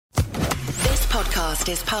podcast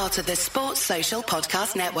is part of the Sports Social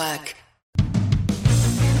Podcast Network.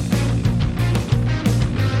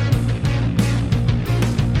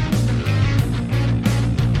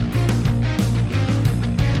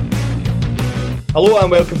 Hello and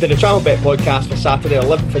welcome to the Channel Bet podcast for Saturday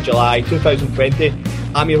 11th of July 2020.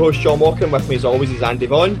 I'm your host John Walker and with me as always is Andy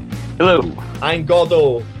Vaughan. Hello. And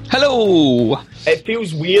Gordo. Hello. It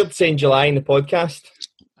feels weird saying July in the podcast.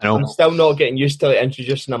 I know. I'm still not getting used to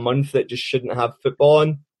introducing a month that just shouldn't have football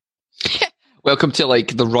on. Welcome to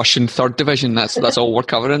like the Russian third division. That's all we're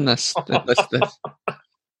covering this.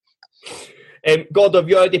 Gordo, have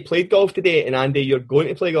you already played golf today? And Andy, you're going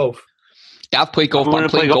to play golf? Yeah, I've played golf, but I'm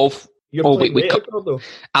playing golf. You're playing later, Gordo?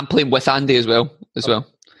 I'm playing with Andy as well.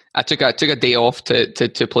 I took a day off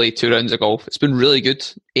to play 2 rounds of golf. It's been really good.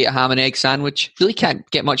 Ate a ham and egg sandwich. Really can't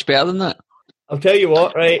get much better than that. I'll tell you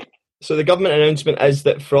what, right? So the government announcement is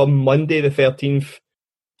that from Monday the 13th,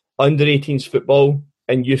 under-18s football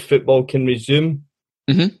and youth football can resume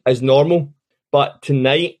as normal. But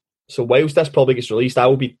tonight, so whilst this probably gets released, I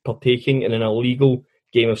will be partaking in an illegal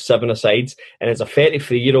game of 7-a-sides. And as a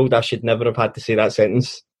 33-year-old, I should never have had to say that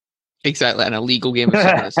sentence. Exactly, an illegal game of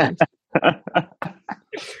 7-a-sides.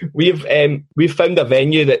 We've found a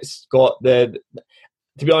venue that's got the...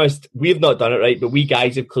 To be honest, we've not done it right, but we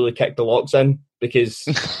guys have clearly kicked the locks in because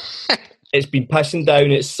it's been pissing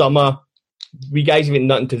down, it's summer. We guys have got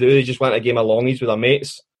nothing to do, they just want a game of longies with our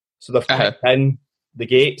mates. So they've kicked in the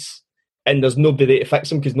gates and there's nobody there to fix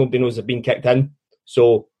them because nobody knows they've been kicked in.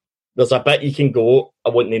 So there's a bit you can go. I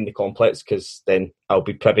won't name the complex because then I'll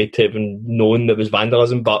be privy to even knowing there was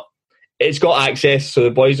vandalism, but it's got access, so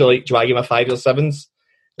the boys are like, do I give a 5s or 7s?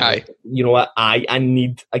 Aye. You know what? I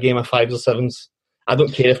need a game of 5s or 7s. I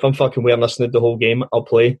don't care if I'm fucking wearing a snood the whole game. I'll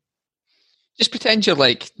play. Just pretend you're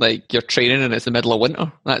like you're training and it's the middle of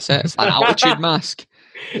winter. That's it. It's an altitude mask.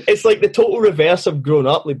 It's like the total reverse of growing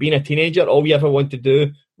up. Like being a teenager, all you ever wanted to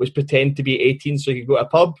do was pretend to be 18 so you could go to a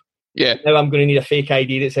pub. Yeah. Now I'm going to need a fake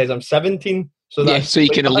ID that says I'm 17. So you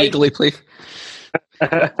can illegally play.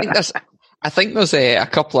 I think there's a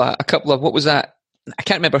couple of what was that? I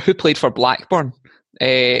can't remember who played for Blackburn.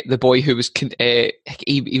 The boy who was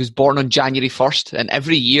he was born on January 1st, and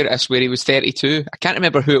every year I swear he was 32. I can't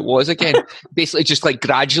remember who it was again. Basically, just like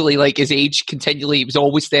gradually, like his age continually, he was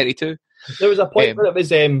always 32. There was a point where it was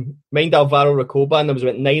mind Alvaro Recoba, and there was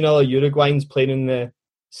about 9 other Uruguayans playing in the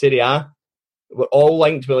Serie A. Were all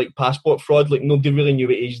linked with like passport fraud. Like nobody really knew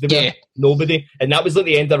what age they were. Yeah. Nobody, and that was like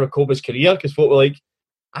the end of Recoba's career because folk were like,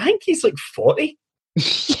 I think he's like 40.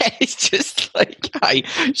 Yeah, it's just like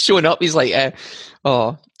showing up. He's like,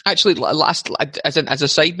 actually, as a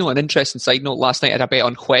side note, an interesting side note. Last night I had a bet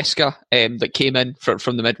on Huesca that came in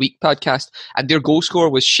from the midweek podcast, and their goal scorer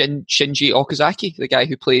was Shinji Okazaki, the guy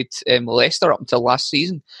who played Leicester up until last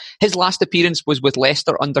season. His last appearance was with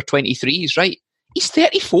Leicester under 23s. Right, he's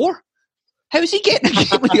 34. How is he getting a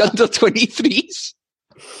game with the under 23s?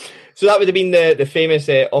 So that would have been the famous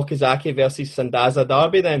Okazaki versus Sandaza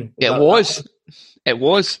derby then? It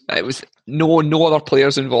was no other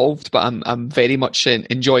players involved, but I'm very much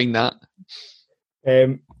enjoying that.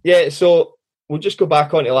 So we'll just go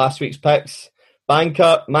back on to last week's picks.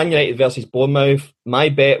 Banker, Man United versus Bournemouth. My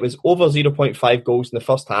bet was over 0.5 goals in the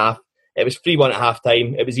first half. It was 3-1 at half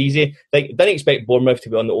time. It was easy. Didn't expect Bournemouth to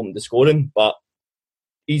be on the open to scoring, but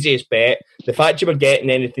easiest bet. The fact you were getting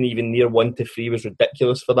anything even near 1-3 was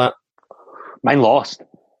ridiculous for that. Mine lost.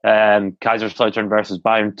 Kaiserslautern versus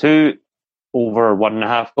Bayern 2. Over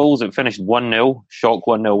 1.5 goals. It finished 1-0. Shock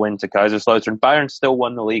 1-0 win to Kaiserslautern. Bayern still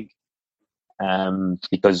won the league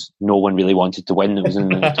because no one really wanted to win. It was in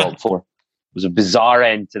the top 4. It was a bizarre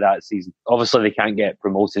end to that season. Obviously, they can't get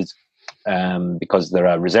promoted because they're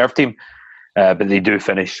a reserve team, but they do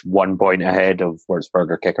finish 1 point ahead of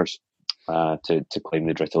Würzburger Kickers to claim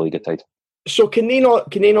the Dritte Liga title. So can they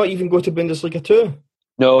not even go to Bundesliga 2?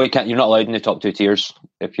 No, you can't. You're not allowed in the top 2 tiers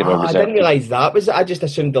if you're a reserve. I didn't realise that. Was it? I just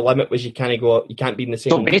assumed the limit was you can't be in the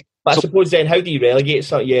same. But I suppose then, how do you relegate?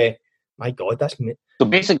 So yeah, my God, that's me. So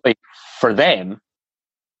basically, for them,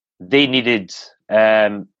 they needed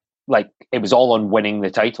it was all on winning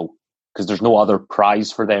the title because there's no other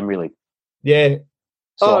prize for them really. Yeah.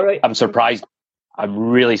 So right. I'm surprised. I'm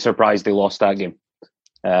really surprised they lost that game.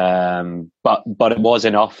 But it was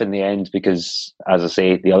enough in the end because, as I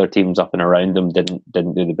say, the other teams up and around them didn't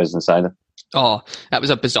do the business either. Oh, that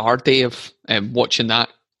was a bizarre day of watching that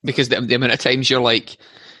because the amount of times you're like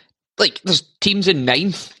there's teams in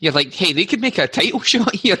 9th. You're like, hey, they could make a title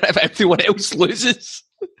shot here if everyone else loses.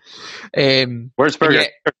 Würzburg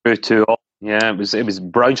 2-2. Yeah, it was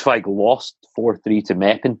Braunschweig lost 4-3 to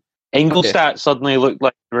Meppen. Ingolstadt suddenly looked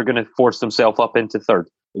like they were going to force themselves up into 3rd.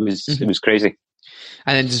 It was crazy.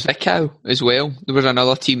 And then Zwickau as well. There was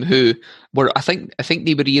another team who were, I think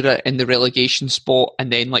they were either in the relegation spot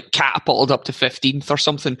and then like catapulted up to 15th or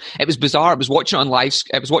something. It was bizarre. I was watching it on live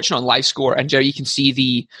score, and Jerry, you can see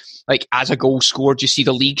the, like, as a goal scored, you see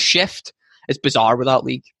the league shift. It's bizarre with that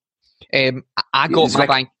league. I got my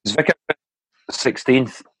bank. Zwickau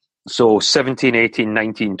 16th. So 17, 18,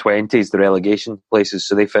 19, 20 is the relegation places.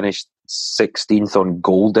 So they finished 16th on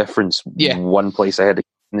goal difference. Yeah. One place ahead of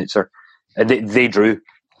Chemnitzer. They drew.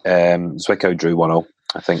 Zwickau drew 1-0,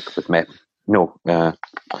 I think, with Met. No, let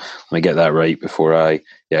me get that right before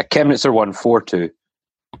Chemnitzer won 4-2.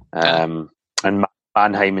 And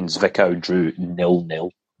Mannheim and Zwickau drew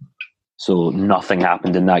 0-0. So nothing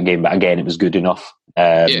happened in that game. But again, it was good enough.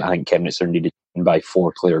 I think Chemnitzer needed to win by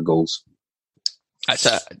 4 clear goals. That's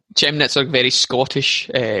Chemnitzer very Scottish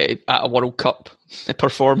at a World Cup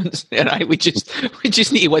performance. Right? We just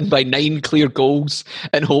need to win by 9 clear goals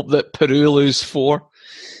and hope that Peru lose 4.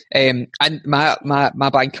 And my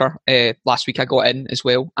banker last week I got in as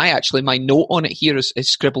well. My note on it here is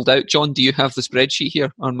scribbled out. John, do you have the spreadsheet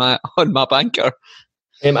here on my banker?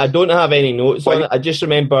 I don't have any notes on it. I just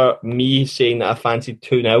remember me saying that I fancied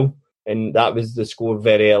 2-0, and that was the score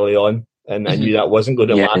very early on, and I knew that wasn't going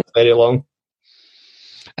to last very long.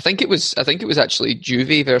 I think it was actually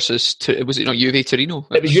Juve versus. Was it not Juve Torino?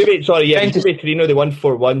 It was Juve. Sorry, yeah, Juve Torino. They won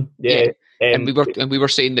 4-1. Yeah. And we were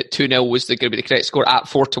saying that 2-0 was going to be the correct score at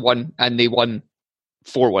 4-1, and they won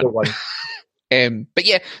 4-1. But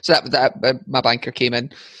yeah, so that my banker came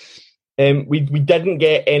in. We didn't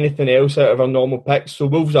get anything else out of our normal picks. So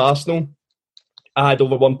Wolves Arsenal, I had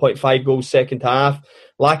over 1.5 goals second half.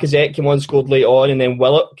 Lacazette came on, scored late on, and then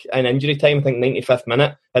Willock in injury time, I think 95th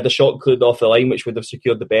minute, had a shot cleared off the line, which would have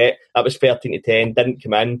secured the bet. That was 13-10, didn't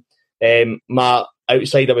come in. My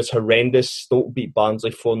outsider was horrendous. Stoke beat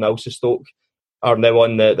Barnsley 4-0, so Stoke are now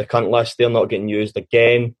on the cunt list. They're not getting used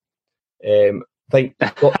again. I think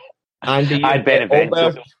Andy, I had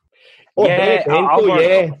Benevento.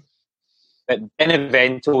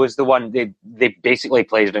 Benevento was the one. They basically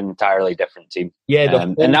played an entirely different team. Yeah,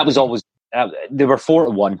 and that was always they were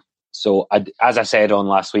 4-1. So as I said on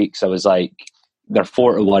last week's, I was like, they're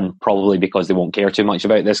 4-1 probably because they won't care too much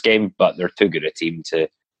about this game, but they're too good a team to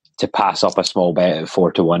pass up a small bet at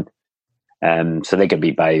 4-1. So they get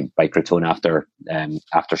beat by Crotone after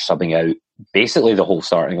subbing out basically the whole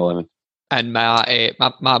starting 11. And my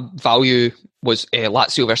value was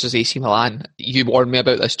Lazio versus AC Milan. You warned me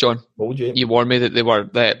about this, John. You warned me that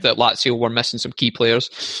that Lazio were missing some key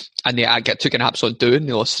players, and they took an absolute doing.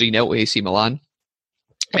 They lost 3-0 to AC Milan.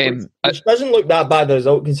 Which doesn't look that bad a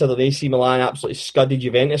result, considering AC Milan absolutely scudded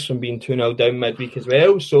Juventus from being 2-0 down midweek as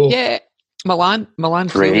well. So yeah, Milan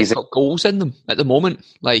clearly got goals in them at the moment,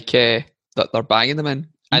 like that they're banging them in.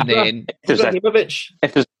 And then I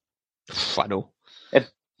know.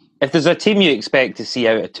 If there's a team you expect to see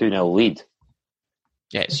out a 2-0 lead,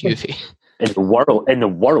 yeah, it's Juve. In the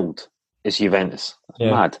world, it's Juventus.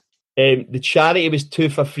 Yeah. Mad. The charity was 2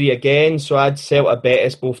 for 3 again, so I'd sell a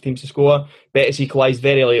Betis, both teams to score. Betis equalised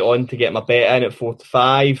very late on to get my bet in at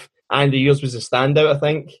 4-5. Andy, yours was a standout, I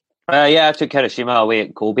think. I took Hiroshima away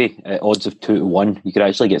at Kobe at odds of 2-1. You could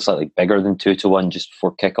actually get slightly bigger than 2-1 just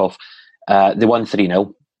before kickoff. They won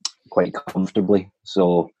 3-0 quite comfortably,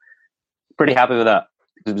 so pretty happy with that.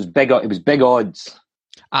 It was big odds.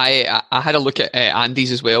 I had a look at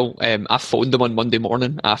Andy's as well. I phoned him on Monday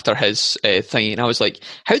morning after his thing, and I was like,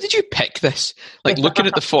 "How did you pick this?" Like looking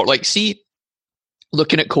at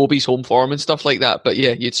looking at Kobe's home form and stuff like that. But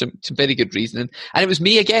yeah, you had some very good reasoning, and it was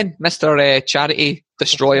me again, Mr. Charity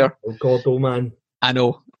Destroyer. Oh God, oh man! I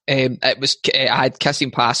know. It was. I had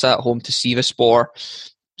Kassim Pasa at home to Sivasspor.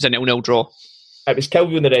 It was a 0-0 draw. It was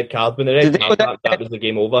killed with the red card. When the red card, that was the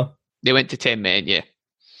game over. They went to 10 men, yeah.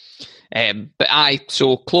 But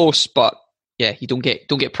so close, but yeah, you don't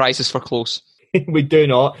get prizes for close. We do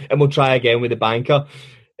not, and we'll try again with the banker.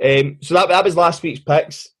 So that was last week's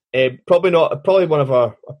picks. Probably one of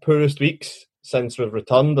our poorest weeks since we've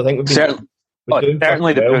returned. I think we've been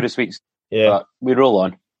certainly the poorest weeks. Yeah, but we roll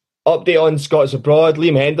on. Update on Scots abroad.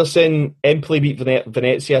 Liam Henderson, Empoli beat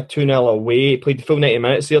Venezia 2-0 away. Played the full 90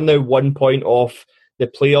 minutes. They're now 1 point off the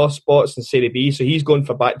playoff spots in Serie B, so he's going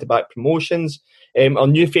for back-to-back promotions. Our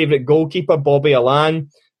new favourite goalkeeper, Bobby Allan,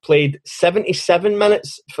 played 77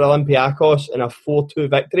 minutes for Olympiacos in a 4-2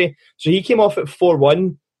 victory. So he came off at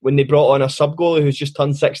 4-1 when they brought on a sub-goalie who's just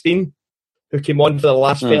turned 16, who came on for the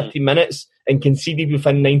last 30 minutes and conceded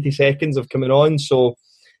within 90 seconds of coming on. So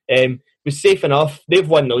it was safe enough. They've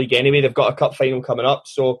won the league anyway. They've got a cup final coming up.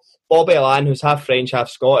 So Bobby Allan, who's half French, half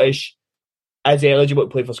Scottish, is eligible to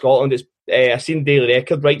play for Scotland. It's I've seen Daily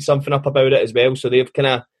Record write something up about it as well, so they've kind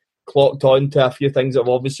of clocked on to a few things that have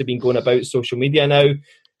obviously been going about social media now.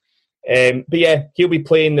 But yeah, he'll be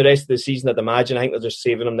playing the rest of the season, I'd imagine. I think they're just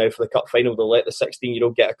saving him now for the cup final. They'll let the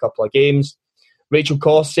 16-year-old get a couple of games. Rachel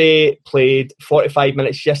Corsie played 45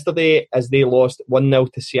 minutes yesterday as they lost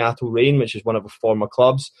 1-0 to Seattle Reign, which is one of her former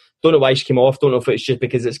clubs. Don't know why she came off. Don't know if it's just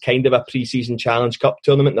because it's kind of a pre-season Challenge Cup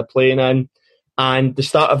tournament they're playing in. And the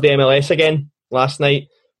start of the MLS again last night.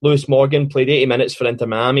 Lewis Morgan played 80 minutes for Inter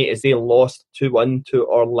Miami as they lost 2-1 to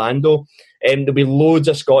Orlando. There'll be loads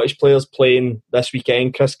of Scottish players playing this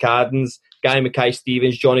weekend. Chris Cardens, Guy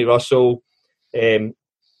Mackay-Stevens, Johnny Russell. Don't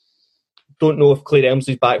know if Claire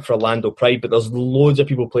Elmsley's back for Orlando Pride, but there's loads of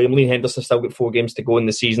people playing. Lee Henderson's still got 4 games to go in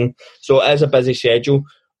the season. So it is a busy schedule.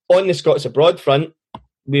 On the Scots Abroad front,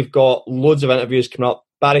 we've got loads of interviews coming up.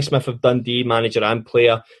 Barry Smith of Dundee, manager and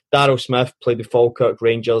player. Darryl Smith played with Falkirk,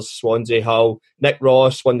 Rangers, Swansea, Hull. Nick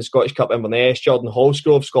Ross won the Scottish Cup Inverness. Jordan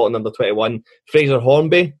Hallsgrove, Scotland under-21. Fraser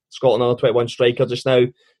Hornby, Scotland under-21 striker just now.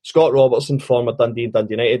 Scott Robertson, former Dundee and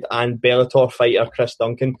Dundee United. And Bellator fighter Chris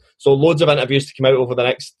Duncan. So loads of interviews to come out over the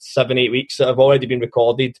next 7-8 weeks that have already been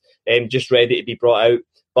recorded, just ready to be brought out.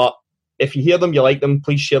 But if you hear them, you like them,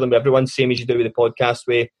 please share them with everyone, same as you do with the podcast.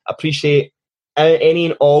 We appreciate any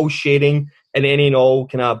and all sharing and any and all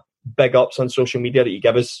kind of big ups on social media that you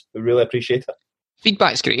give us. We really appreciate it.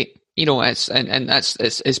 Feedback's great. You know, it's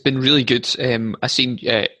been really good. I seen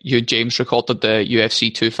you and James recorded the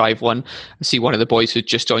UFC 251. I see one of the boys who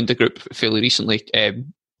just joined the group fairly recently,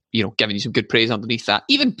 you know, giving you some good praise underneath that.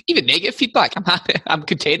 Even negative feedback, I'm happy. I'm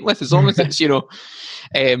content with, as long as it's, you know.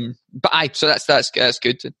 So that's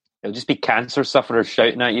good. It'll just be cancer sufferers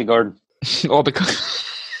shouting at you, Gordon. Oh, because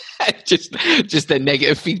just the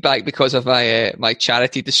negative feedback because of my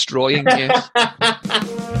charity destroying you.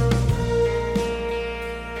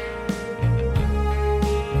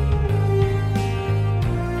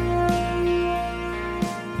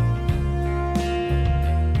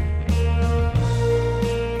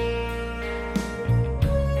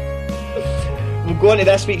 We'll go on to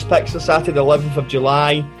this week's picks for Saturday, the 11th of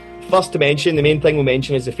July. First to mention, the main thing we'll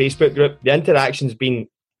mention is the Facebook group. The interaction's been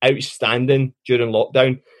outstanding during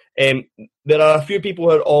lockdown. There are a few people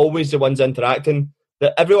who are always the ones interacting.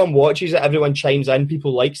 That everyone watches it, everyone chimes in,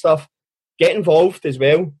 people like stuff. Get involved as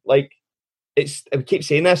well. Like, I keep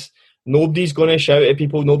saying this, nobody's going to shout at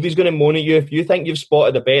people, nobody's going to moan at you. If you think you've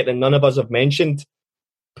spotted a bet that none of us have mentioned,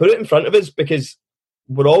 put it in front of us, because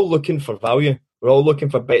we're all looking for value. We're all looking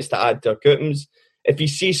for bets to add to our coupons. If you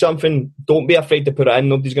see something, don't be afraid to put it in.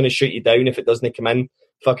 Nobody's going to shoot you down if it doesn't come in.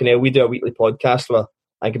 Fucking hell, we do a weekly podcast where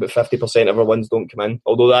I think about 50% of our ones don't come in,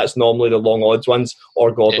 although that's normally the long odds ones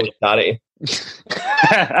or Gordon's charity.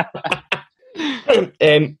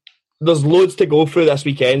 There's loads to go through this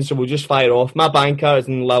weekend, so we'll just fire off. My banker is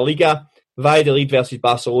in La Liga. Valladolid versus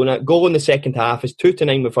Barcelona. Goal in the second half is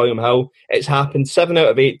 2-9 with William Hill. It's happened 7 out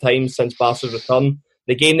of 8 times since Barca's return.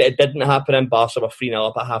 The game that it didn't happen in, Barca were 3-0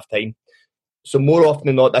 up at half time. So more often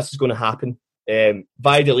than not, this is going to happen.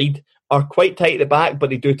 Valladolid are quite tight at the back, but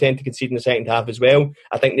they do tend to concede in the second half as well.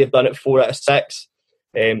 I think they've done it 4 out of 6.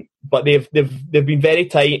 But they've been very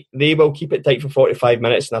tight. They will keep it tight for 45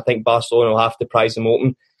 minutes, and I think Barcelona will have to prize them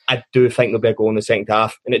open. I do think there'll be a goal in the second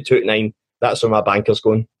half, and at 2-9, that's where my banker's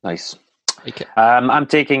going. Nice. Okay. I'm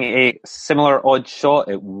taking a similar odd shot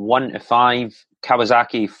at 1-5.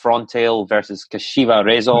 Kawasaki Frontale versus Kashiwa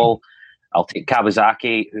Reysol. I'll take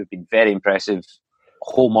Kawasaki, who've been very impressive,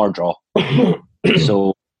 home or draw. So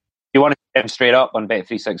if you want to get them straight up on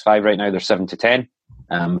Bet365 right now, they're 7-10.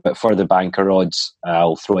 But for the banker odds,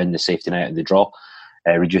 I'll throw in the safety net of the draw,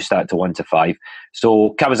 reduce that to 1-5.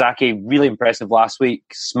 So Kawasaki, really impressive last week,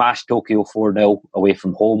 smashed Tokyo 4-0 away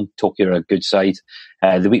from home. Tokyo are a good side.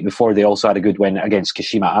 The week before, they also had a good win against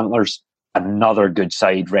Kashima Antlers, another good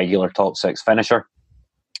side, regular top 6 finisher.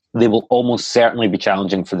 They will almost certainly be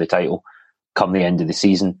challenging for the title come the end of the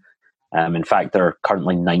season. In fact, they're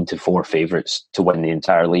currently 9-4 favourites to win the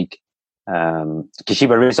entire league. Kashiwa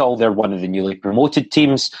Reysol, they're one of the newly promoted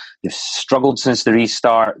teams. They've struggled since the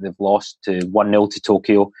restart. They've lost to 1-0 to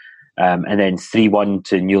Tokyo, and then 3-1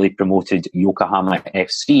 to newly promoted Yokohama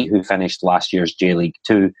FC, who finished last year's J-League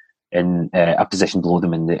 2 in a position below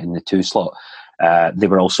them in the 2 slot. They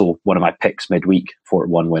were also one of my picks midweek,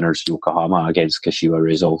 4-1 winners, Yokohama against Kashiwa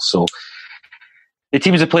Reysol. So the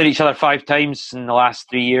teams have played each other 5 times in the last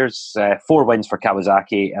 3 years. 4 wins for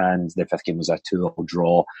Kawasaki, and their 5th game was a 2-0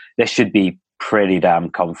 draw. This should be pretty damn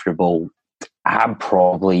comfortable. I'm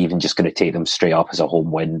probably even just going to take them straight up as a home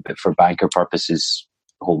win, but for banker purposes,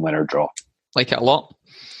 home win or draw. Like it a lot.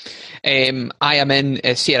 I am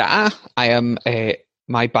in Serie A. I am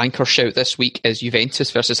my banker shout this week is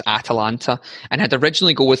Juventus versus Atalanta, and I'd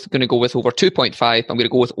originally going to go with over 2.5. I'm going to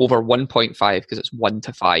go with over 1.5 because it's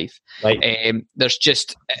 1-5. Right. There's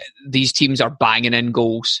just these teams are banging in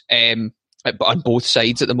goals on both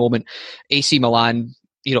sides at the moment. AC Milan,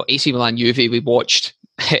 Juve, we watched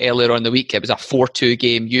earlier on the week. It was a 4-2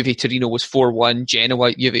 game. Juve Torino was 4-1.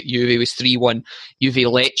 Genoa Juve was 3-1. Juve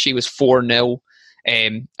Lecce was 4-0.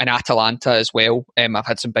 And Atalanta as well. I've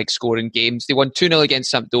had some big scoring games. They won 2-0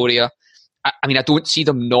 against Sampdoria. I don't see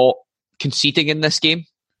them not conceding in this game.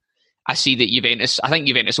 I see that I think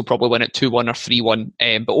Juventus will probably win it 2-1 or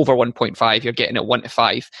 3-1, but over 1.5, you're getting it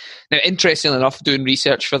 1-5. Now, interestingly enough, doing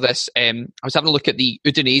research for this, I was having a look at the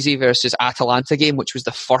Udinese versus Atalanta game, which was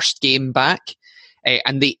the first game back.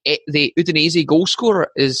 And the Udinese goal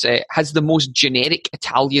scorer has the most generic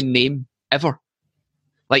Italian name ever.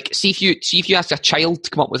 Like, see if you ask a child to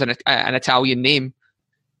come up with an Italian name,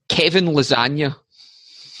 Kevin Lasagna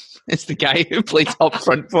is the guy who plays up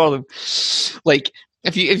front for them. Like,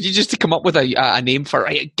 if you just to come up with a name for,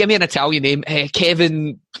 give me an Italian name,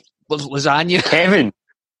 Kevin Lasagna. Kevin.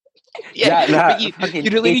 Yeah, you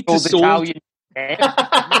really need to sold.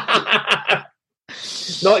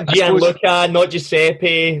 Not Gianluca, not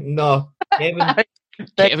Giuseppe, no.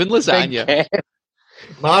 Kevin Lasagna.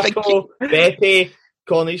 Marco, Beppe,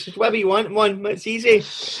 Cornish, whatever you want, one. It's easy.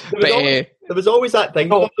 There was always that thing.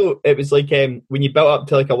 Though. It was like when you built up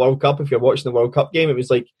to like a World Cup, if you're watching the World Cup game, it was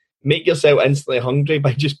like make yourself instantly hungry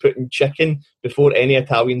by just putting chicken before any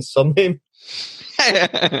Italian surname.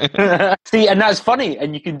 See, and that's funny,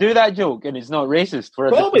 and you can do that joke, and it's not racist.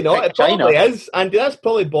 Probably not. It probably is, and that's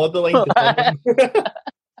probably borderline.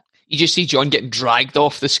 You just see John getting dragged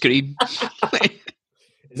off the screen.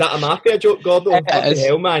 Is that a mafia joke, Gordo? What the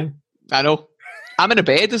hell, man? I know. I'm in a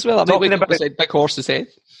bed as well. I'm talking about Big Horse's head.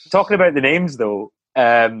 Talking about the names, though,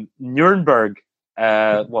 Nuremberg.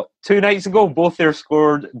 2 nights ago, both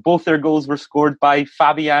their goals were scored by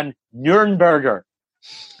Fabian Nürnberger.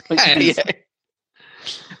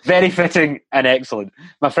 Very fitting and excellent.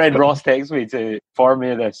 My friend Ross texted me to inform me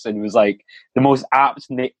of this, and it was like the most apt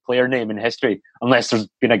player name in history, unless there's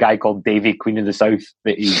been a guy called Davy, Queen of the South,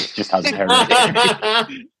 that he just hasn't heard of.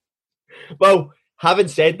 Well, having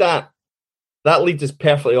said that leads us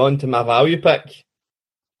perfectly on to my value pick,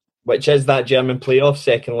 which is that German playoff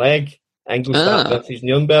second leg, Ingolstadt versus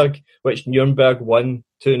Nuremberg, which Nuremberg won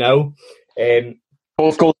 2-0.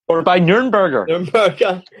 Both goals scored by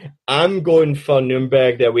Nuremberger. I'm going for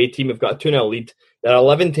Nuremberg. The away team have got a 2-0 lead. They're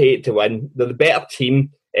 11-8 to win. They're the better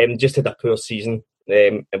team. Just had a poor season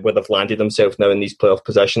where they've landed themselves now in these playoff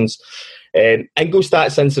positions.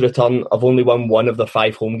 Ingolstadt, since the return, have only won one of their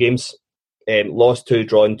 5 home games. Lost 2,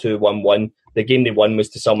 drawn 2, won 1. The game they won was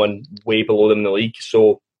to someone way below them in the league.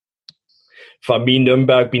 So for me,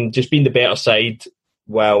 Nuremberg being the better side,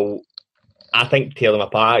 well, I think tear them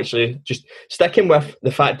apart, actually. Just sticking with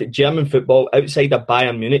the fact that German football, outside of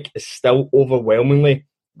Bayern Munich, is still overwhelmingly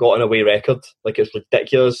got an away record. Like, it's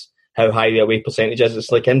ridiculous how high the away percentage is.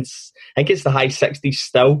 It's like, I think it's the high 60s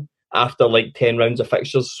still after like 10 rounds of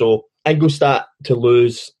fixtures. So Ingolstadt to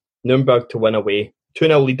lose, Nuremberg to win away.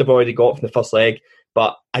 2-0 lead they've already got from the first leg.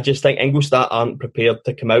 But I just think Ingolstadt aren't prepared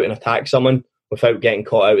to come out and attack someone without getting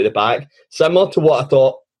caught out of the back. Similar to what I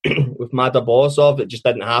thought with Madar Borisov, it just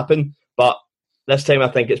didn't happen. But this time I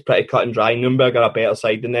think it's pretty cut and dry. Nuremberg are a better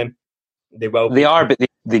side than them. They will. They are, but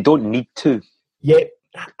they don't need to. Yeah,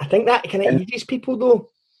 I think that kind of eases people, though,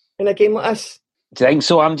 in a game like this. Do you think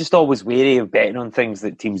so? I'm just always wary of betting on things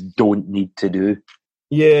that teams don't need to do.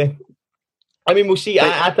 Yeah. I mean, we'll see.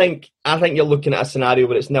 I think you're looking at a scenario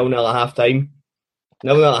where it's 0-0 at half-time.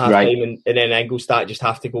 0-0 at half-time, and then Ingolstadt just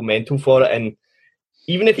have to go mental for it. And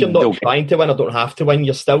even if you're not trying to win or don't have to win,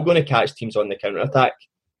 you're still going to catch teams on the counter-attack.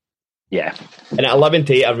 Yeah. And at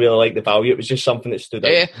 11-8, I really like the value. It was just something that stood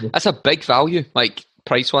out. Yeah, that's a big value, like,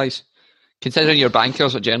 price-wise. Considering your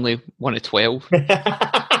bankers are generally 1 to 12.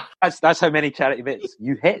 That's how many charity bets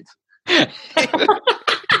you hit.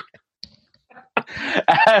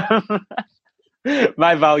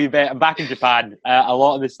 My value bet, I'm back in Japan. A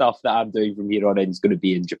lot of the stuff that I'm doing from here on in is going to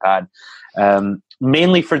be in Japan.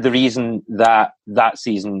 Mainly for the reason that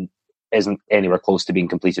season isn't anywhere close to being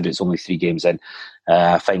completed. It's only 3 games in.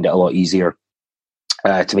 I find it a lot easier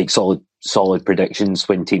to make solid predictions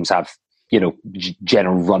when teams have,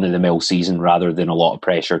 general run-of-the-mill season rather than a lot of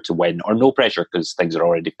pressure to win, or no pressure because things are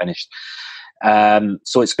already finished.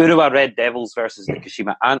 So it's Urawa Red Devils versus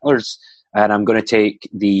Nikishima Antlers, and I'm going to take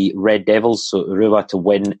the Red Devils, so Urawa to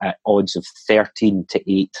win at odds of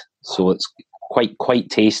 13-8. So it's quite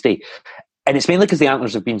tasty. And it's mainly because the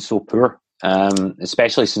Antlers have been so poor,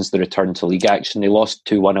 especially since the return to league action. They lost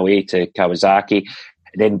 2-1 away to Kawasaki.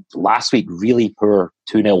 And then last week, really poor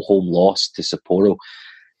 2-0 home loss to Sapporo.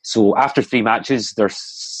 So after 3 matches, they're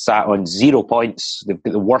sat on 0 points. They've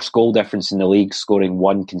got the worst goal difference in the league, scoring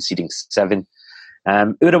 1, conceding 7.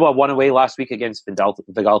 Urawa won away last week against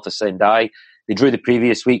Vegalta Sendai. They drew the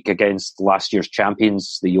previous week against last year's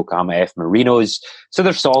champions, the Yokohama F Marinos. So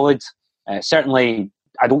they're solid. Certainly,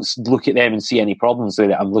 I don't look at them and see any problems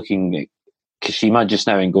with it. I'm looking at Kashima just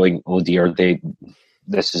now and going, oh dear,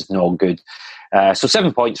 this is not good. So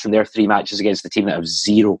 7 points from their 3 matches against the team that have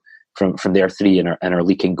 0 from their 3 and are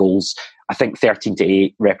leaking goals. I think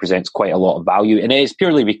 13-8 represents quite a lot of value, and it is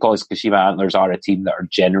purely because Kashima Antlers are a team that are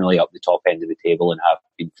generally up the top end of the table and have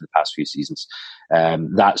been for the past few seasons.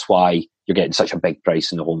 That's why you're getting such a big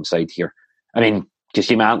price in the home side here. I mean,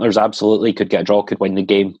 Kashima Antlers absolutely could get a draw, could win the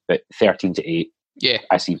game, but 13-8, yeah,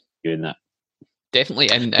 I see doing that.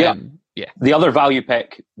 Definitely, and yeah. The other value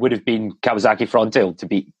pick would have been Kawasaki Frontale to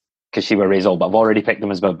beat Kashima Reysol, but I've already picked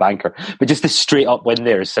them as my banker. But just the straight up win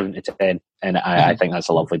there is 7-10, and I think that's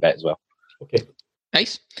a lovely bet as well. Okay,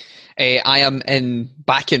 nice. I am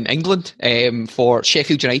back in England for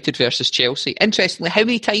Sheffield United versus Chelsea. Interestingly, how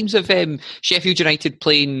many times have Sheffield United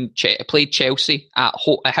played Chelsea at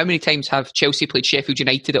home? How many times have Chelsea played Sheffield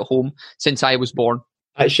United at home since I was born?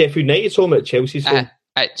 At Sheffield United's home, at Chelsea's home?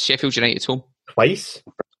 At Sheffield United's home. Twice?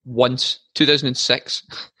 Once. 2006.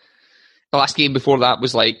 The last game before that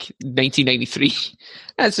was like 1993.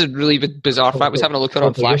 That's a really bizarre fact. I was having a look at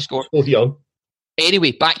on FlashScore. So young.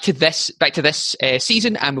 Anyway, back to this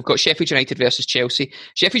season, and we've got Sheffield United versus Chelsea.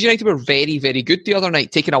 Sheffield United were very, very good the other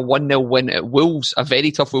night, taking a 1-0 win at Wolves, a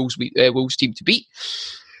very tough Wolves team to beat.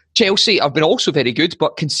 Chelsea have been also very good,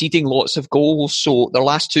 but conceding lots of goals. So their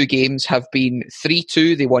last 2 games have been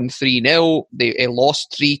 3-2. They won 3-0. They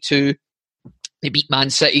lost 3-2. They beat Man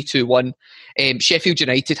City 2-1. Sheffield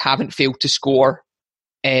United haven't failed to score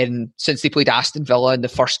since they played Aston Villa in the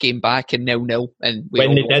first game back and 0-0. And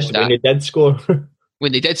when they did score.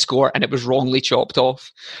 When they did score, and it was wrongly chopped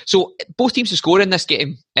off. So both teams to score in this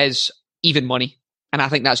game is even money. And I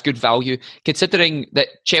think that's good value, considering that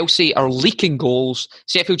Chelsea are leaking goals.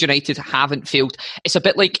 Sheffield United haven't failed. It's a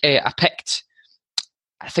bit like I picked,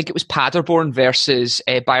 I think it was Paderborn versus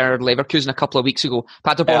Bayer Leverkusen a couple of weeks ago.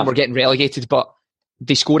 Paderborn were getting relegated, but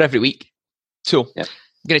they score every week. So I'm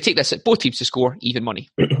going to take this at both teams to score, even money.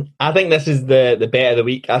 I think this is the bet of the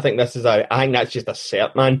week. I think that's just a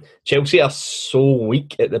cert, man. Chelsea are so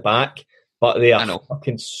weak at the back, but they are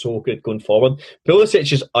fucking so good going forward.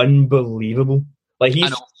 Pulisic is unbelievable. Like,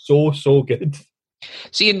 he's so good.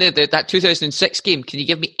 See, in that 2006 game, can you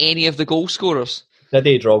give me any of the goal scorers?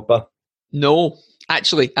 Didier Drogba. No.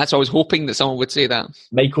 Actually, that's what I was hoping that someone would say that.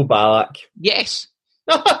 Michael Ballack. Yes.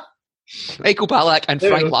 Michael Ballack and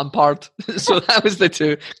Frank Lampard. So that was the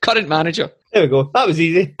 2. Current manager. There we go. That was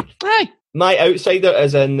easy. Aye. My outsider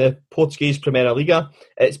is in the Portuguese Primeira Liga.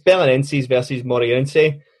 It's Belenenses versus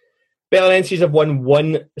Moreirense. Belenenses have won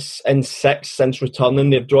 1 in 6 since returning.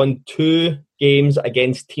 They've drawn 2 games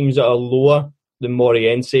against teams that are lower than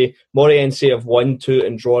Moreirense. Moreirense have won 2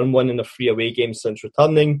 and drawn 1 in their 3 away games since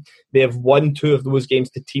returning. They have won 2 of those games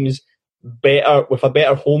to teams with a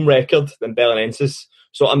better home record than Belenenses.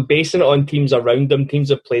 So I'm basing it on teams around them, teams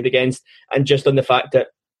they've played against, and just on the fact that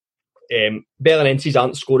Belenenses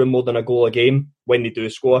aren't scoring more than a goal a game when they do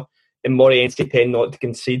score, and Moreirense tend not to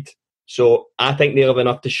concede. So I think they'll have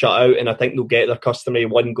enough to shut out, and I think they'll get their customary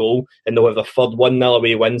 1 goal, and they'll have their third 1-0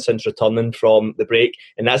 away win since returning from the break,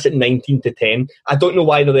 and that's at 19-10. I don't know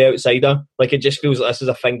why they're the outsider. Like, it just feels like this is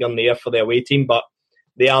a finger in the air for the away team, but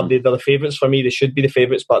they're the favourites for me. They should be the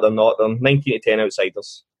favourites, but they're not. They're 19-10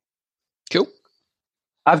 outsiders. Cool.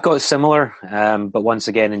 I've got similar, but once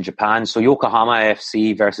again in Japan. So Yokohama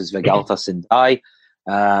FC versus Vegalta Sendai.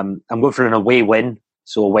 I'm going for an away win.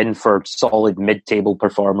 So a win for solid mid-table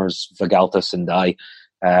performers, Vegalta Sendai.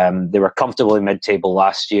 They were comfortably mid-table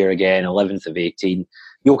last year again, 11th of 18.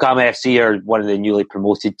 Yokohama FC are one of the newly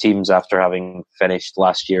promoted teams after having finished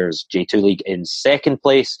last year's J2 League in 2nd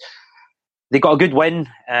place. They got a good win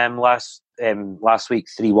last week,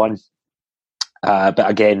 3-1. But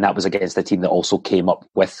again, that was against a team that also came up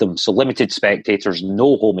with them. So limited spectators,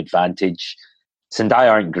 no home advantage. Sendai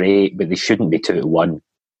aren't great, but they shouldn't be 2-1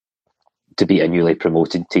 to beat a newly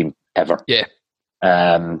promoted team ever. Yeah.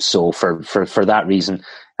 So for that reason,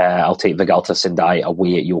 I'll take Vegalta Sendai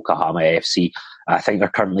away at Yokohama FC. I think they're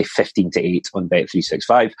currently 15-8 on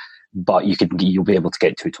Bet365, but you'll be able to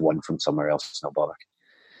get 2-1 from somewhere else. No bother.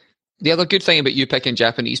 The other good thing about you picking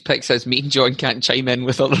Japanese picks is me and John can't chime in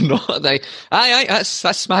with it or not. Aye, that's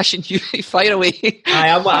smashing you. Fire away.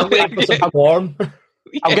 I'm waiting for something warm.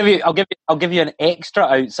 I'll give you an extra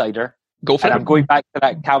outsider Go for and it. I'm going back to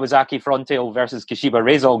that Kawasaki Frontale versus Kashiba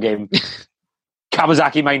Razor game.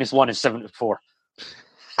 Kawasaki -1 is 7-4.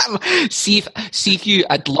 See if you.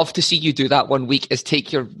 I'd love to see you do that one week. Is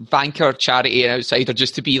take your banker, charity, and outsider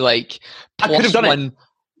just to be like I could have done +1. it.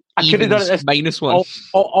 I could have done it.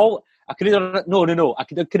 -1. I could have done it. No. I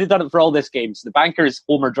could have done it for all this game. So the banker is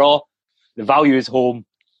home or draw, the value is home,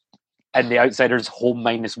 and the outsider is home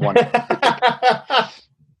 -1.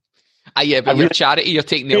 Yeah, but your charity, you're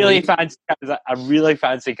taking the really fancy. I really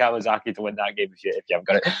fancy Kawasaki to win that game if you haven't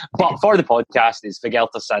got it. But for the podcast, it's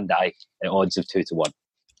Vegelta Sandai at odds of 2-1.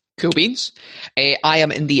 Cool beans. I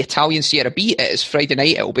am in the Italian Serie B. It is Friday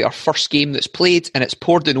night. It will be our first game that's played, and it's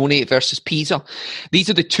Pordenone versus Pisa. These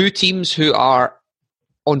are the two teams who are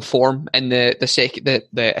on form in the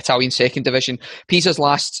Italian second division. Pisa's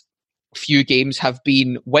last few games have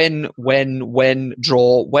been win,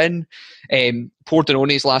 draw, win.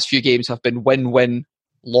 Pordenone's last few games have been win,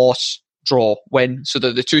 loss, draw, win. So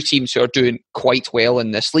they're the two teams who are doing quite well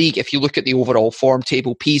in this league. If you look at the overall form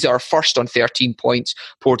table, Pisa are first on 13 points.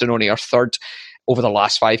 Pordenone are third over the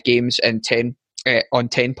last 5 games and on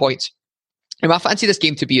 10 points. I fancy this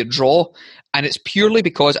game to be a draw, and it's purely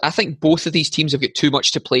because I think both of these teams have got too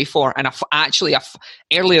much to play for. And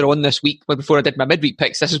earlier on this week, before I did my midweek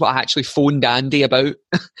picks, this is what I actually phoned Andy about.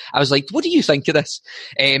 I was like, what do you think of this?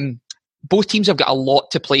 Both teams have got a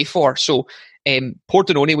lot to play for. So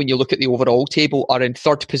Pordenone, when you look at the overall table, are in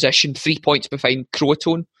third position, 3 points behind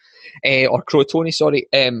Crotone.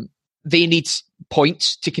 They need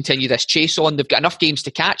points to continue this chase on. They've got enough games to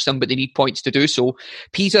catch them, but they need points to do so.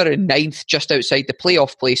 Pisa are in 9th, just outside the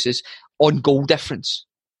playoff places, on goal difference.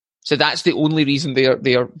 So that's the only reason they're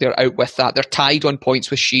out with that. They're tied on points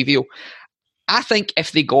with Scivio. I think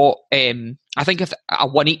if they got, if a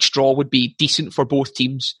 1 each draw would be decent for both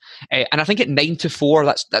teams, and I think at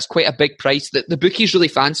 9-4, that's quite a big price. The bookies really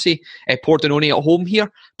fancy Pordenone at home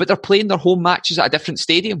here, but they're playing their home matches at a different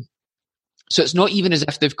stadium. So it's not even as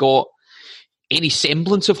if they've got any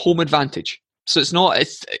semblance of home advantage. So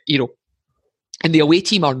and the away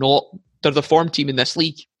team are not, they're the form team in this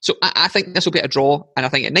league. So I think this will be a draw, and I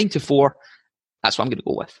think at 9-4, that's what I'm going to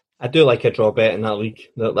go with. I do like a draw bet in that league.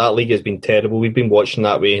 That league has been terrible. We've been watching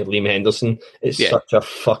that with Liam Henderson. It's such a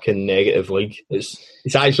fucking negative league. It's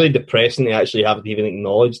actually depressing to actually have to even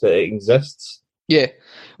acknowledge that it exists. Yeah.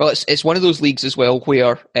 Well, it's one of those leagues as well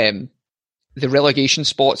where the relegation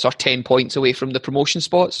spots are 10 points away from the promotion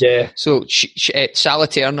spots. Yeah. So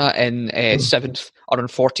Salernitana in 7th are on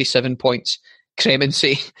 47 points.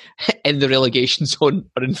 Cremonese in the relegation zone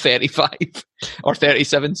are in 35 or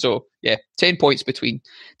 37. So, 10 points between.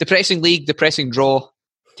 Depressing league, depressing draw.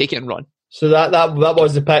 Take it and run. So that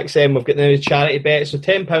was the picks. We've got the charity bet. So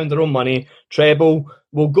 £10 their own money. Treble.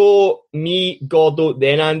 We'll go me, Gordo,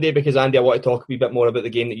 then Andy, because Andy, I want to talk a wee bit more about the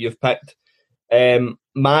game that you've picked.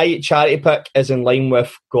 My charity pick is in line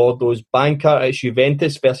with Gordo's banker. It's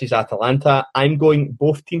Juventus versus Atalanta. I'm going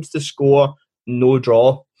both teams to score, no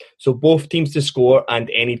draw. So both teams to score and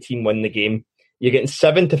any team win the game. You're getting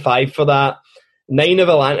 7-5 for that. 9 of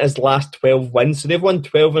Atalanta's last 12 wins. So they've won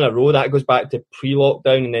 12 in a row. That goes back to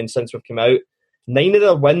pre-lockdown and then since we've come out. 9 of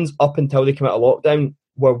their wins up until they came out of lockdown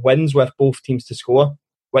were wins with both teams to score,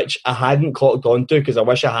 which I hadn't clocked on to because I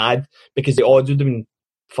wish I had, because the odds would have been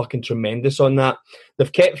fucking tremendous on that.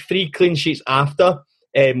 They've kept 3 clean sheets after.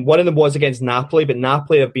 One of them was against Napoli, but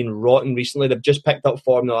Napoli have been rotten recently. They've just picked up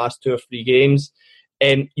form in the last 2 or 3 games.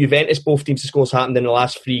 Juventus, both teams to scores happened in the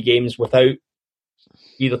last 3 games without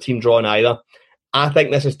either team drawing either. I think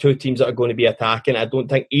this is 2 teams that are going to be attacking. I don't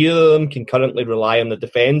think either of them can currently rely on the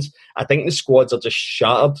defence. I think the squads are just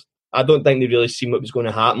shattered. I don't think they really seen what was going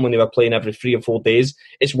to happen when they were playing every 3 or 4 days.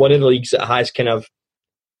 It's one of the leagues that has kind of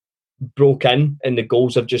broke in and the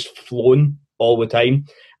goals have just flown all the time.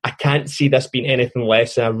 I can't see this being anything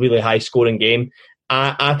less than a really high scoring game.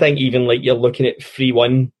 I think even like you're looking at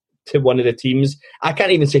 3-1 to one of the teams. I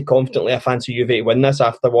can't even say confidently I fancy Juve to win this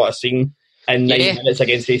after what I've seen in 9 minutes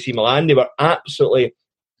against AC Milan. They were absolutely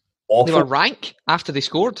awful. They were rank after they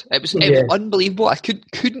scored. It was unbelievable. I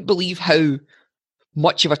couldn't believe how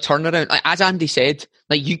much of a turnaround. Like, as Andy said,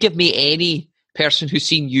 like you give me any person who's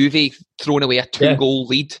seen Juve throwing away a 2-goal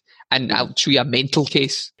lead and I'll show you a mental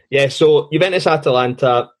case. Yeah, so Juventus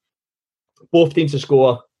Atalanta, both teams to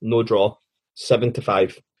score, no draw,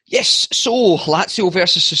 7-5. Yes, so Lazio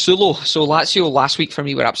versus Sassuolo. So Lazio last week for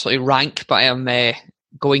me were absolutely rank, but I am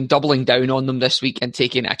doubling down on them this week and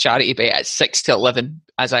taking a charity bet at 6-11,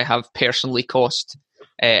 as I have personally cost,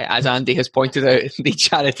 as Andy has pointed out, the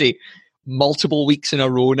charity multiple weeks in a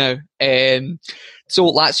row now.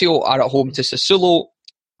 So Lazio are at home to Sassuolo.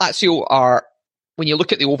 Lazio are, when you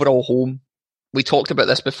look at the overall home We talked about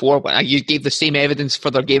this before. You gave the same evidence for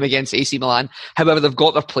their game against AC Milan. However, they've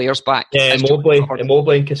got their players back. Yeah, Mobley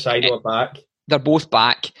and Caicedo are back. They're both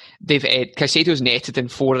back. They've Caicedo's netted in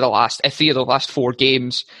 3 of the last 4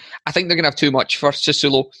 games. I think they're going to have too much for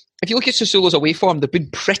Sassuolo. If you look at Sassuolo's away form, they've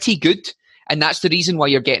been pretty good, and that's the reason why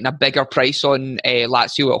you're getting a bigger price on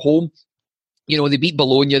Lazio at home. You know, they beat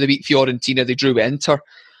Bologna, they beat Fiorentina, they drew Inter.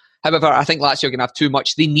 However, I think Lazio are going to have too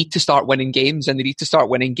much. They need to start winning games, and they need to start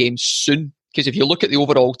winning games soon. Because if you look at the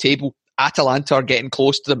overall table, Atalanta are getting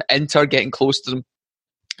close to them, Inter getting close to them.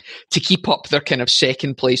 To keep up their kind of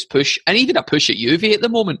second place push, and even a push at Juve at the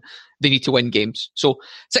moment, they need to win games. So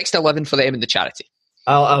 6-11 for them in the charity.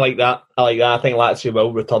 I like that. I think Lazio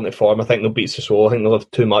will return to form. I think they'll beat Sassuolo. I think they'll have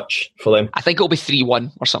too much for them. I think it'll be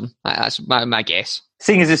 3-1 or something. That's my guess.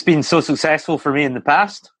 Seeing as it's been so successful for me in the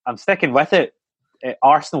past, I'm sticking with it.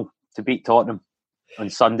 Arsenal to beat Tottenham on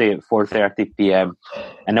Sunday at 4:30 p.m.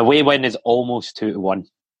 An away win is almost 2-1.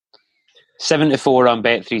 7-4 on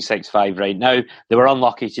Bet365 right now. They were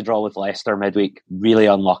unlucky to draw with Leicester midweek. Really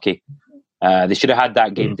unlucky. They should have had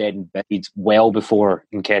that game dead and buried well before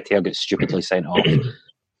Nketiah got stupidly sent off.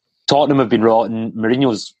 Tottenham have been rotten.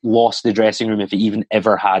 Mourinho's lost the dressing room if he even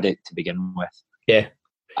ever had it to begin with. Yeah.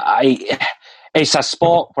 It's a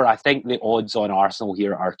spot where I think the odds on Arsenal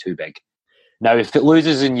here are too big. Now, if it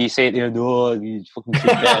loses and you say, no, you fucking keep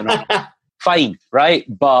it, fine, right?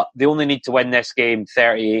 But they only need to win this game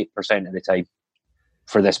 38% of the time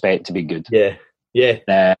for this bet to be good. Yeah.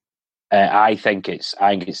 I think it's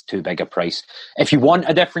too big a price. If you want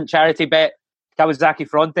a different charity bet, Kawasaki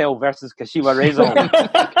Frontale versus Kashiwa Reysol.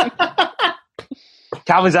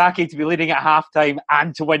 Kawasaki to be leading at halftime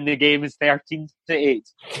and to win the game is 13-8. So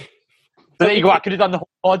there you go. I could have done the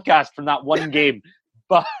whole podcast from that one game,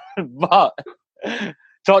 but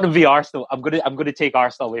Tottenham v Arsenal. I'm gonna take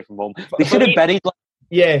Arsenal away from home. They should have buried.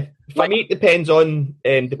 Yeah, for me, it depends on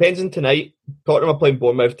tonight. Tottenham are playing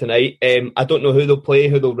Bournemouth tonight. I don't know who they'll play,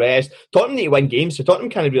 who they'll rest. Tottenham need to win games, so Tottenham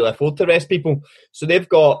can't really afford to rest people. So they've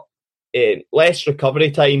got less recovery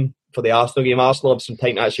time for the Arsenal game. Arsenal have some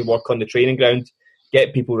time to actually work on the training ground,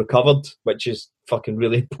 get people recovered, which is fucking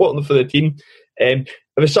really important for the team. There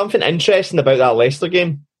was something interesting about that Leicester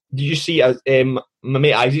game. Did you see? My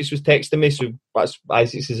mate Isaacs was texting me, so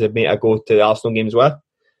Isaacs is a mate I go to the Arsenal games with.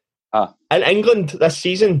 In England this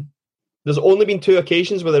season, there's only been 2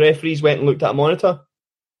 occasions where the referees went and looked at a monitor.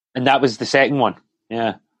 And that was the second one.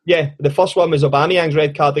 Yeah. Yeah, the first one was Aubameyang's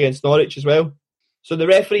red card against Norwich as well. So the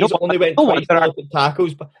referees only went twice to look at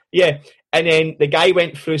tackles. Yeah, and then the guy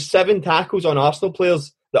went through 7 tackles on Arsenal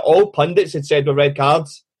players that all pundits had said were red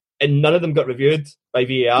cards, and none of them got reviewed by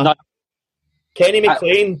VAR. No. Kenny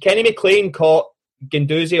McLean caught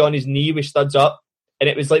Guendouzi on his knee with studs up, and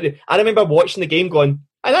it was like I remember watching the game going,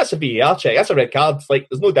 that's a VAR check. That's a red card. Like,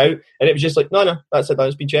 there's no doubt. And it was just like, no, that's it.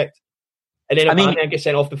 It's been checked. And then Aubameyang gets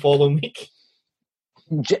sent off the following week.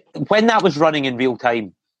 When that was running in real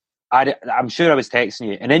time, I'm sure I was texting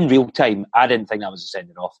you, and in real time, I didn't think that was a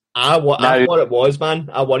sending off. I thought it was, man.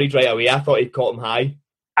 I worried right away. I thought he'd caught him high.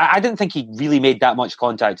 I didn't think he really made that much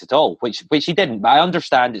contact at all, which he didn't. But I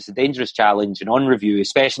understand it's a dangerous challenge, and on review,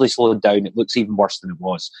 especially slowed down, it looks even worse than it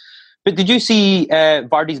was. But did you see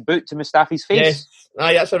Vardy's boot to Mustafi's face? Yes.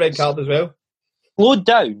 That's a red card as well. Slowed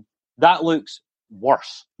down, that looks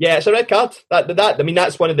worse. Yeah, it's a red card.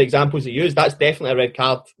 That's one of the examples he used. That's definitely a red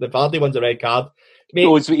card. The Vardy one's a red card.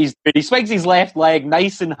 He swings his left leg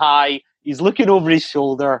nice and high. He's looking over his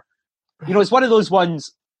shoulder. It's one of those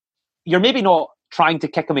ones, you're maybe not trying to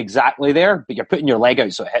kick him exactly there, but you're putting your leg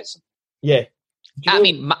out so it hits him. Yeah.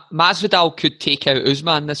 Masvidal could take out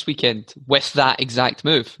Usman this weekend with that exact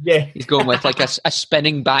move. Yeah. He's going with like a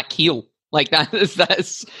spinning back heel. Like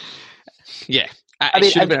that's yeah.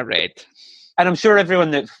 It should have been a red. And I'm sure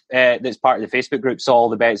everyone that's part of the Facebook group saw all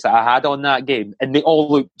the bets that I had on that game, and they all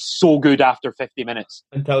looked so good after 50 minutes.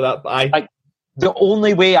 Until that, the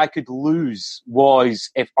only way I could lose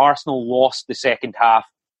was if Arsenal lost the second half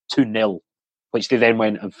 2-0, which they then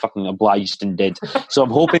went and fucking obliged and did. So I'm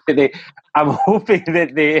hoping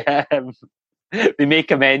that they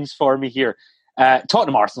make amends for me here.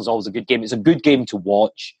 Tottenham Arsenal's always a good game. It's a good game to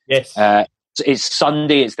watch. Yes. It's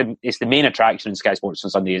Sunday. It's the main attraction in Sky Sports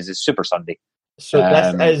on Sunday. Is Super Sunday. So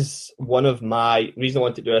this is one of my reason I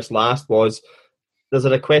wanted to do this last was there's a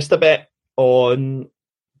request a bet on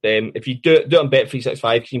if you do it on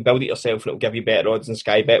Bet365, you can build it yourself and it'll give you better odds than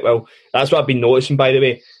Sky Bet. Well, that's what I've been noticing, by the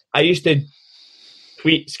way. I used to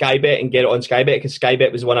tweet Sky Bet and get it on Sky Bet because Sky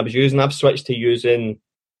Bet was the one I was using. I've switched to using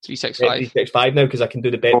 365 now because I can do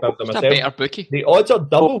the bet builder myself. A better bookie. The odds are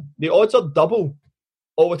double. The odds are double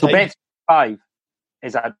all the time. So Bet5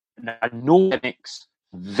 is a no gimmicks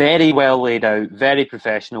very well laid out, very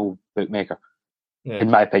professional bookmaker. Yeah.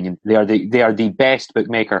 In my opinion, they are the best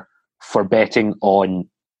bookmaker for betting on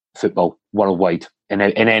football worldwide in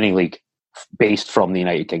any league based from the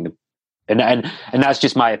United Kingdom. And that's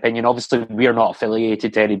just my opinion. Obviously, we are not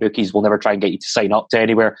affiliated to any bookies. We'll never try and get you to sign up to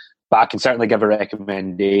anywhere. But I can certainly give a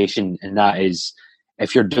recommendation, and that is,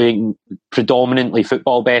 if you're doing predominantly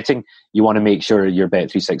football betting, you want to make sure your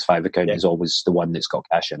Bet365 account is always the one that's got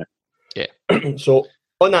cash in it. Yeah. So,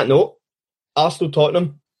 on that note,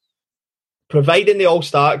 Arsenal-Tottenham, providing they all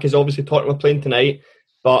start, because obviously Tottenham are playing tonight,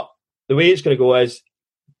 but the way it's going to go is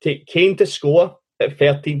take Kane to score at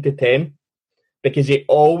 13-10, because he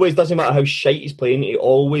always, doesn't matter how shite he's playing, he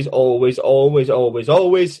always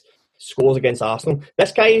scores against Arsenal.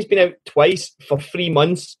 This guy has been out twice for 3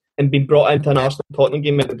 months and been brought into an Arsenal-Tottenham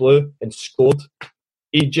game out of the blue and scored.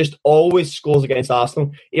 He just always scores against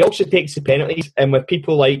Arsenal. He also takes the penalties, and with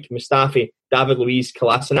people like Mustafi, David Luiz,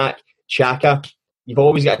 Kolasinac, Xhaka, you've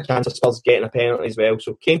always got a chance of Spurs getting a penalty as well.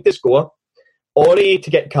 So Kane to score, Aurier to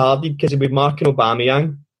get carded because he'll be marking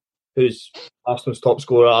Aubameyang, who's Arsenal's top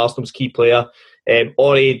scorer, Arsenal's key player.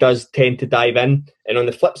 Aurier does tend to dive in. And on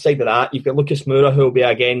the flip side of that, you've got Lucas Moura, who will be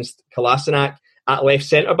against Kolasinac at left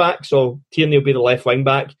centre-back, so Tierney will be the left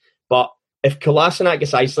wing-back. But if Kolasinac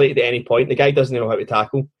gets isolated at any point, the guy doesn't know how to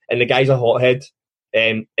tackle, and the guy's a hothead.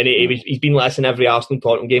 And he's been less in every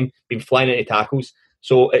Arsenal-Tottenham game, been flying into tackles.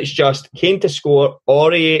 So it's just Kane to score,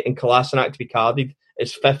 Aurier and Kolasinac to be carded.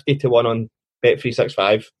 It's 50-1 on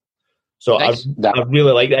Bet365. So nice. I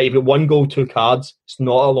really like that. You've got 1 goal, 2 cards. It's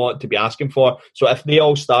not a lot to be asking for. So if they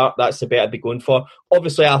all start, that's the bet I'd be going for.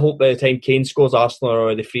 Obviously, I hope by the time Kane scores, Arsenal are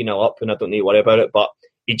already 3-0 up, and I don't need to worry about it. But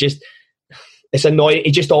it's annoying.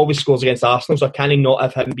 He just always scores against Arsenal, so I can't not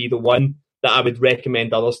have him be the one that I would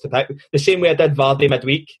recommend others to pick. The same way I did Vardy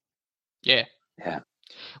midweek. Yeah. And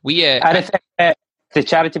if the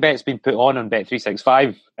charity bet's been put on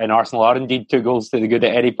Bet365 and Arsenal are indeed 2 goals to the good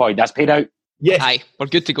at any point, that's paid out. Yes. Aye, we're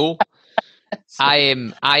good to go.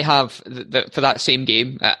 I have for that same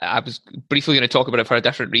game. I was briefly going to talk about it for a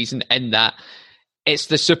different reason. In that it's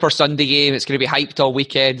the Super Sunday game. It's going to be hyped all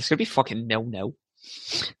weekend. It's going to be fucking 0-0.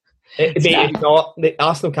 It's not.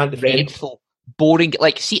 Arsenal can't defend. Painful, boring.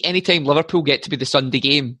 Like, see, anytime Liverpool get to be the Sunday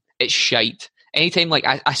game, it's shite. Anytime like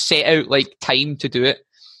I set out like time to do it,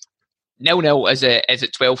 0-0 is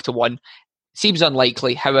at 12-1. Seems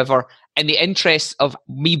unlikely. However, in the interest of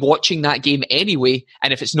me watching that game anyway,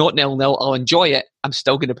 and if it's not 0-0, I'll enjoy it, I'm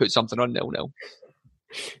still going to put something on 0-0.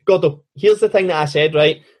 Gordo, here's the thing that I said,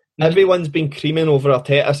 right? Everyone's been creaming over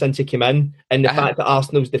Arteta since he came in, and the fact that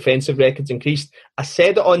Arsenal's defensive record's increased. I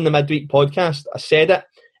said it on the midweek podcast. I said it.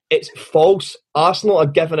 It's false. Arsenal are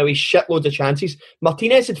giving away shitloads of chances.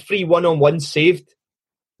 Martinez had 3 1-on-1 saved.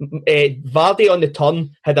 Vardy on the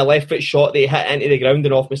turn had a left foot shot that he hit into the ground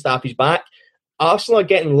and off Mustafi's back. Arsenal are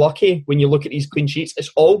getting lucky when you look at these clean sheets.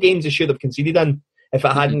 It's all games they should have conceded in if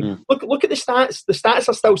it hadn't. Mm-hmm. Look at the stats. The stats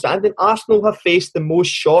are still standing. Arsenal have faced the most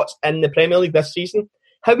shots in the Premier League this season.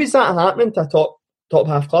 How is that happening to a top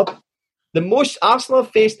half club? Arsenal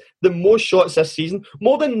have faced the most shots this season,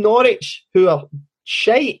 more than Norwich, who are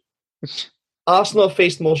shite. Arsenal have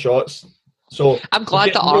faced more shots. So I'm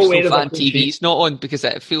glad that Arsenal Fan TV is not on, because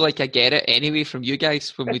I feel like I get it anyway from you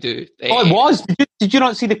guys when we do. Oh, it was. Did you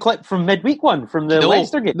not see the clip from midweek one from the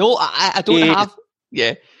Leicester game? No, I don't have.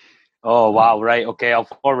 Yeah. Oh wow! Right. Okay, I'll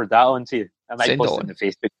forward that on to you. I might post it in the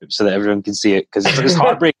Facebook group so that everyone can see it, because it's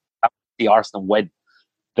heartbreaking to see Arsenal win,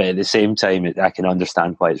 but at the same time, I can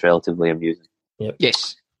understand why it's relatively amusing. Yep.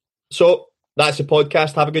 Yes. So that's the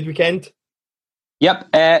podcast. Have a good weekend.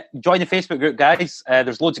 Yep. Join the Facebook group, guys.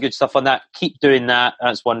 There's loads of good stuff on that. Keep doing that.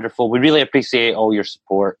 That's wonderful. We really appreciate all your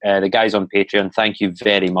support. The guys on Patreon, thank you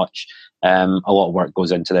very much. A lot of work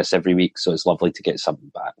goes into this every week, so it's lovely to get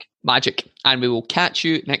something back. Magic. And we will catch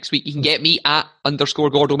you next week. You can get me at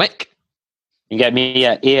 _GordoMick. You can get me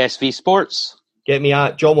at ASV Sports. Get me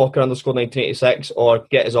at John Walker _1986, or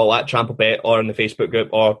get us all at TrampleBet or in the Facebook group,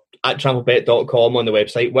 or at tramplebet.com on the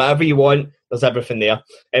website. Whatever you want, there's everything there.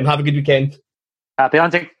 Have a good weekend. Happy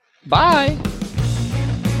hunting. Bye.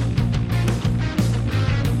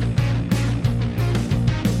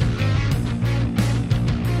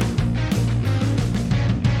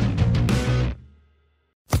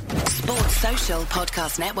 Sports Social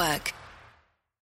Podcast Network.